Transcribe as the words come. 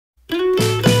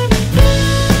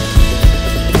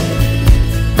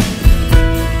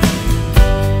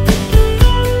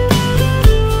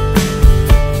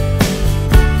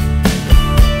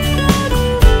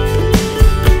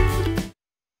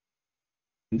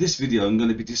this video I'm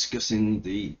going to be discussing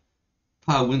the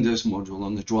power windows module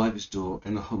on the driver's door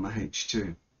in a Hummer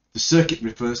H2. The circuit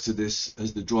refers to this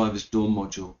as the driver's door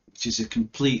module, which is a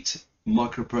complete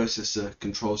microprocessor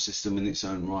control system in its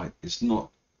own right. It's not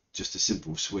just a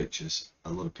simple switch as a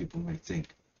lot of people may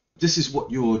think. This is what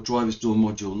your driver's door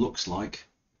module looks like.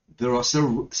 There are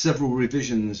several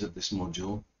revisions of this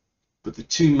module, but the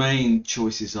two main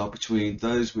choices are between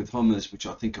those with Hummers, which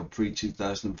I think are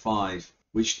pre-2005,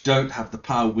 which don't have the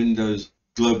power windows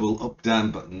global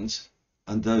up-down buttons,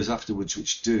 and those afterwards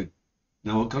which do.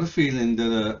 Now I've got a feeling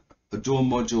that a door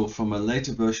module from a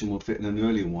later version will fit in an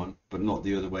earlier one, but not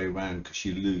the other way around, because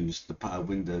you lose the power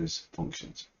windows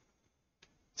functions.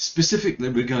 Specifically,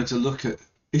 we're going to look at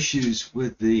issues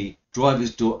with the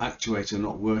driver's door actuator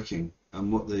not working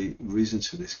and what the reasons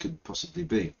for this could possibly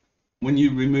be. When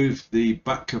you remove the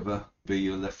back cover,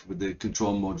 you're left with the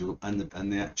control module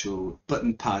and the actual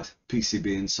button pad PCB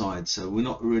inside. So we're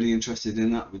not really interested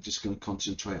in that. We're just going to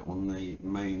concentrate on the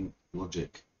main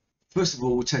logic. First of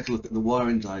all, we'll take a look at the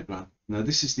wiring diagram. Now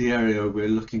this is the area we're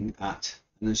looking at,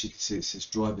 and as you can see, it says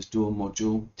driver's door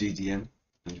module DDM.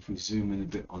 And if we zoom in a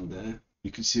bit on there,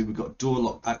 you can see we've got door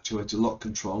lock actuator lock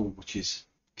control, which is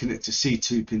connect to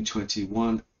C2 pin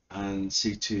 21 and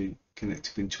C2 connect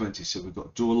to pin 20. So we've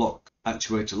got door lock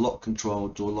actuator lock control,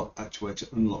 door lock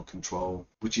actuator unlock control,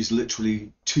 which is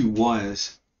literally two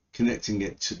wires connecting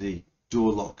it to the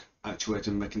door lock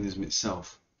actuator mechanism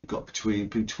itself. We've got between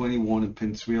pin 21 and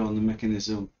pin 3 on the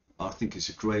mechanism, I think it's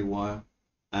a grey wire,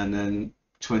 and then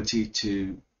 20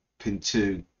 to pin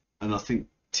 2, and I think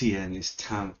TN is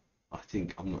tan.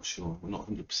 I'm not sure, we're not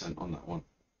 100% on that one.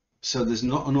 So there's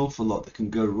not an awful lot that can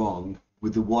go wrong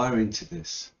with the wiring to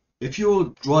this. If your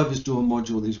driver's door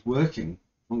module is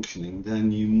functioning,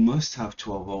 then you must have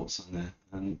 12 volts on there,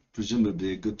 and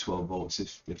presumably a good 12 volts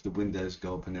if the windows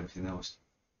go up and everything else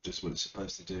does what it's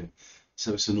supposed to do.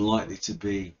 So it's unlikely to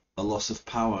be a loss of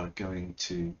power going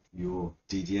to your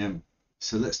DDM.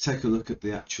 So let's take a look at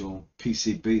the actual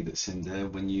PCB that's in there.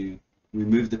 When you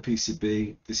remove the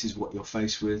PCB, this is what you're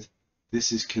faced with.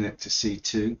 This is connect to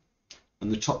C2,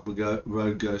 and the top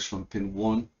row goes from pin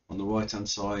 1 on the right hand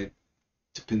side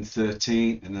to pin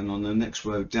 13, and then on the next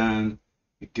row down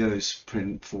it goes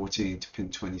pin 14 to pin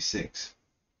 26.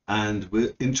 And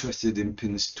we're interested in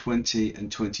pins 20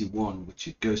 and 21, which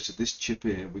it goes to this chip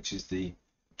here, which is the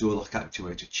door lock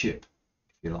actuator chip,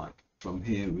 if you like. From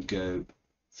here we go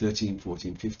 13,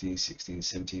 14, 15, 16,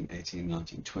 17, 18,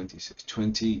 19, 20. So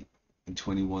 20 and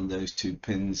 21, those two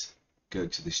pins go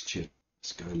to this chip.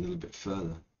 Let's go a little bit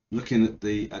further. Looking at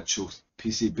the actual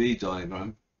PCB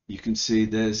diagram, you can see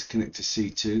there's connect to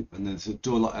C2, and there's a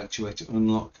door lock actuator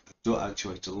unlock, door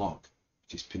actuator lock,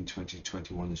 which is pin 20 and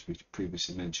 21 as we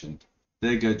previously mentioned.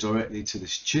 They go directly to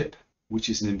this chip, which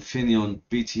is an Infineon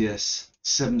BTS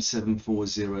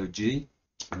 7740G,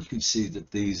 and you can see that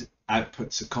these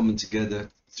outputs are common together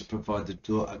to provide the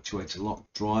door actuator lock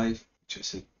drive, which I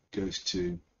said goes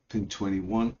to pin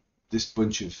 21. This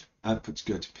bunch of outputs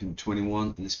go to pin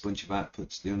 21, and this bunch of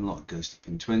outputs, the unlock, goes to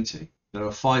pin 20. There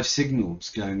are 5 signals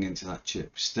going into that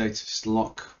chip: status,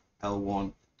 lock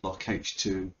L1, lock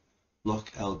H2, lock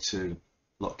L2,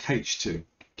 lock H2.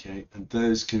 Okay, and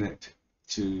those connect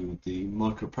to the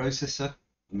microprocessor,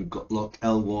 and we've got lock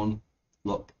L1,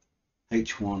 lock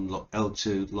H1, lock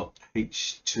L2, lock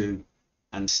H2,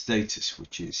 and status,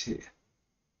 which is here.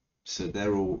 So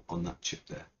they're all on that chip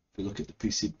there. If you look at the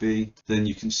PCB, then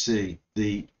you can see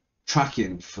the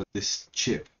tracking for this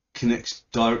chip connects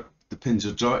the pins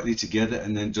are directly together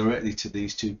and then directly to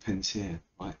these two pins here,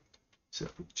 right? So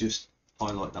if we just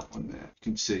highlight that one there, you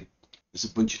can see there's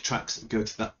a bunch of tracks that go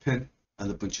to that pin and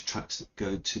a bunch of tracks that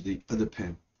go to the other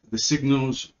pin. The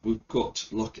signals, we've got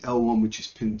lock L1, which is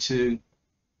pin 2,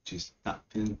 which is that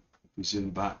pin. If we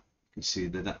zoom back, you can see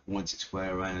that that winds its way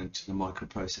around to the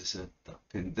microprocessor, that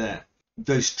pin there.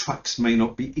 Those tracks may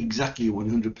not be exactly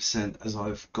 100% as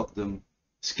I've got them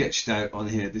sketched out on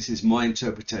here. This is my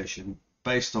interpretation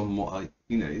based on what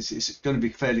it's going to be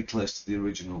fairly close to the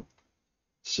original.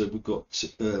 So we've got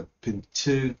pin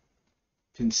 2,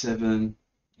 pin 7, you can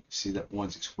see that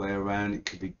winds its way around. It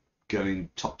could be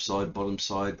going top side, bottom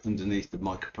side, underneath the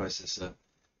microprocessor.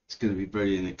 It's going to be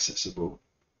very inaccessible.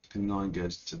 Pin 9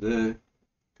 goes to there.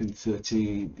 Pin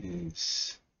 13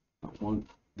 is that one.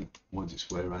 It winds its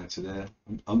way around to there.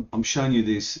 I'm showing you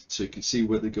these so you can see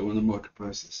where they go on the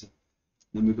microprocessor.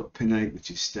 Then we've got pin 8, which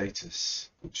is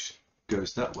status, which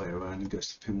goes that way around and goes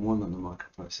to pin 1 on the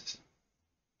microprocessor.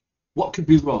 What could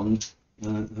be wrong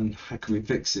and how can we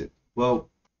fix it? Well,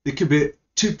 there could be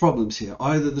two problems here.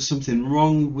 Either there's something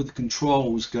wrong with the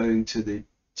controls going to the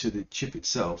chip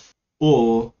itself,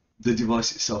 or the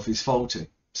device itself is faulty.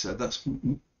 So that's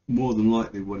more than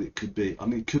likely what it could be. I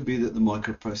mean, it could be that the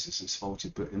microprocessor is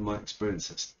faulty, but in my experience,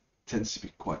 that tends to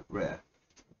be quite rare.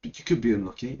 But you could be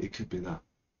unlucky. It could be that.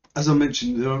 As I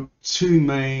mentioned, there are two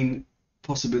main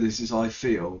possibilities I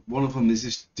feel. One of them is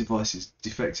this device is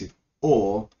defective,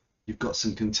 or you've got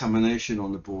some contamination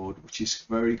on the board, which is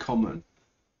very common.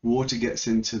 Water gets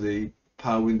into the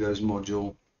power windows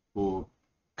module, or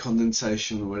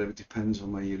condensation, or whatever, depends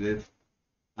on where you live,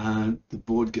 and the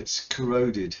board gets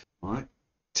corroded. Right?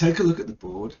 Take a look at the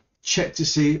board, check to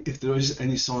see if there is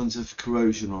any signs of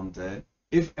corrosion on there.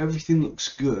 If everything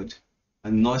looks good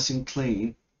and nice and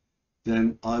clean,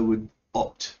 then I would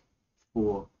opt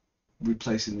for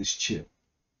replacing this chip.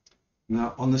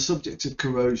 Now, on the subject of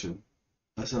corrosion,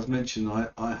 as I've mentioned,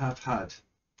 I have had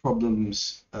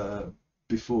problems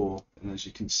before, and as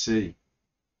you can see,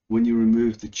 when you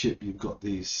remove the chip, you've got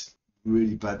these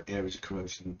really bad areas of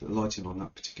corrosion. The lighting on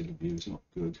that particular view is not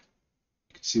good.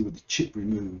 You can see with the chip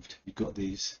removed, you've got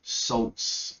these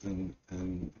salts and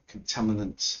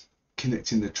contaminants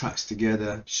connecting the tracks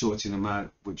together, shorting them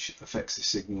out, which affects the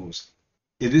signals.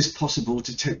 It is possible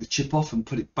to take the chip off and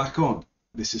put it back on.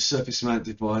 This is a surface mount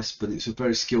device, but it's a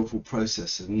very skillful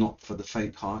process and not for the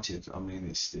faint-hearted. I mean,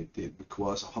 it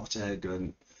requires a hot egg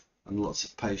and lots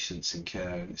of patience and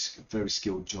care, and it's a very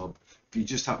skilled job. If you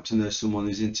just happen to know someone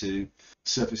who's into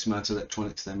surface mount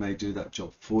electronics, they may do that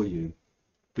job for you.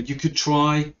 But you could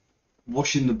try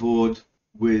washing the board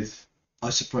with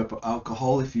isopropyl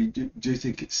alcohol. If you do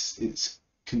think it's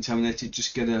contaminated,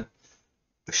 just get a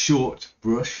short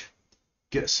brush,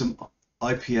 get some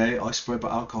IPA,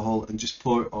 isopropyl alcohol, and just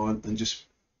pour it on and just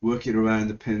work it around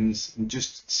the pins and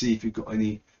just see if you've got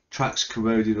any tracks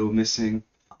corroded or missing.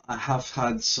 I have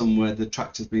had some where the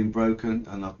tracks have been broken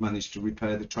and I've managed to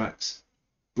repair the tracks.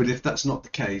 But if that's not the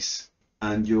case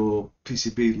and your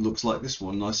PCB looks like this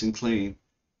one, nice and clean,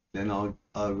 then I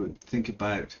would think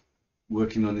about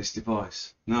working on this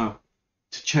device. Now,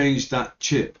 to change that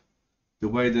chip, the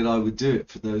way that I would do it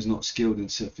for those not skilled in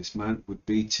surface mount would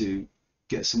be to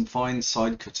get some fine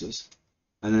side cutters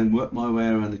and then work my way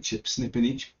around the chip, snipping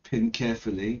each pin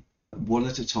carefully, one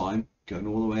at a time, going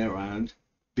all the way around,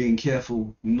 being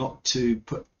careful not to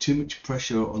put too much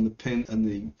pressure on the pin and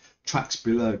the tracks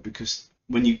below, because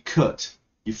when you cut,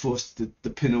 you force the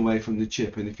pin away from the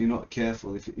chip, and if you're not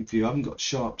careful, if you haven't got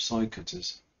sharp side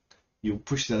cutters, you'll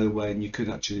push that away and you could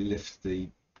actually lift the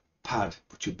pad,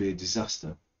 which would be a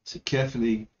disaster. So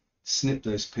carefully snip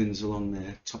those pins along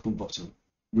there, top and bottom.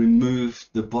 Remove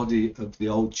the body of the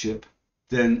old chip,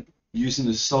 then using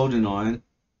a soldering iron,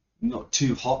 not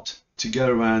too hot, to go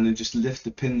around and just lift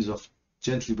the pins off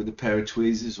gently with a pair of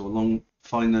tweezers or long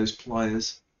fine nose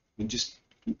pliers, and just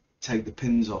take the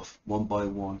pins off one by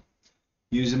one.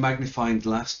 Use a magnifying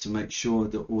glass to make sure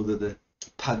that all of the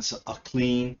pads are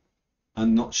clean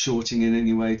and not shorting in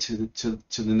any way to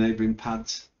the neighbouring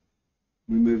pads.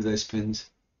 Remove those pins.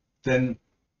 Then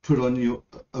put on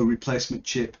a replacement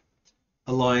chip,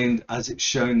 aligned as it's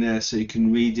shown there, so you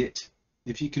can read it.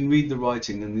 If you can read the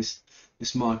writing and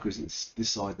this marker is this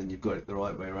side, then you've got it the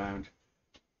right way around.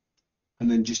 And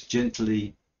then just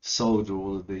gently solder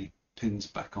all of the pins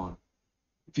back on.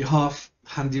 If you're half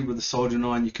handy with a soldering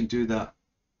iron, you can do that.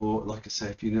 Or like I say,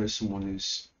 if you know someone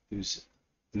who's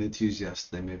an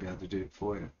enthusiast, they may be able to do it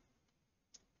for you.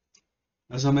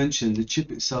 As I mentioned, the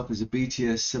chip itself is a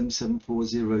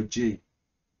BTS7740G.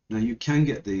 Now you can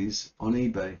get these on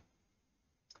eBay,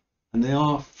 and they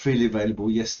are freely available.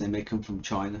 Yes, they may come from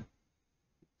China.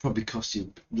 Probably cost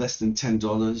you less than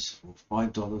 $10 or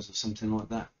 $5 or something like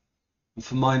that. And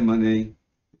for my money,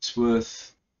 it's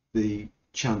worth the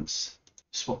chance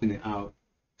swapping it out,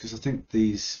 because I think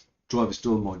these drivers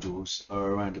door modules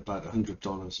are around about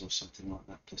 $100 or something like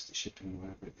that, plus the shipping,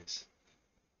 wherever it is.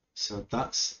 So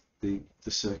that's the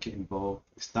circuit involved.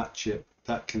 It's that chip,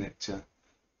 that connector,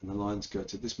 and the lines go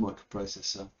to this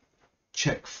microprocessor.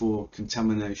 Check for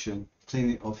contamination,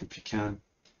 clean it off if you can.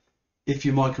 If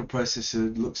your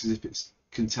microprocessor looks as if it's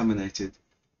contaminated,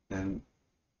 then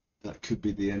that could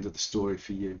be the end of the story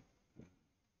for you.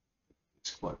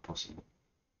 It's quite possible.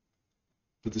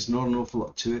 But there's not an awful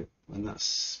lot to it, and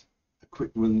that's a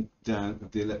quick run down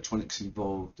of the electronics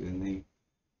involved in the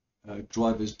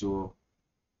driver's door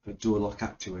lock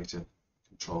actuator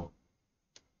control.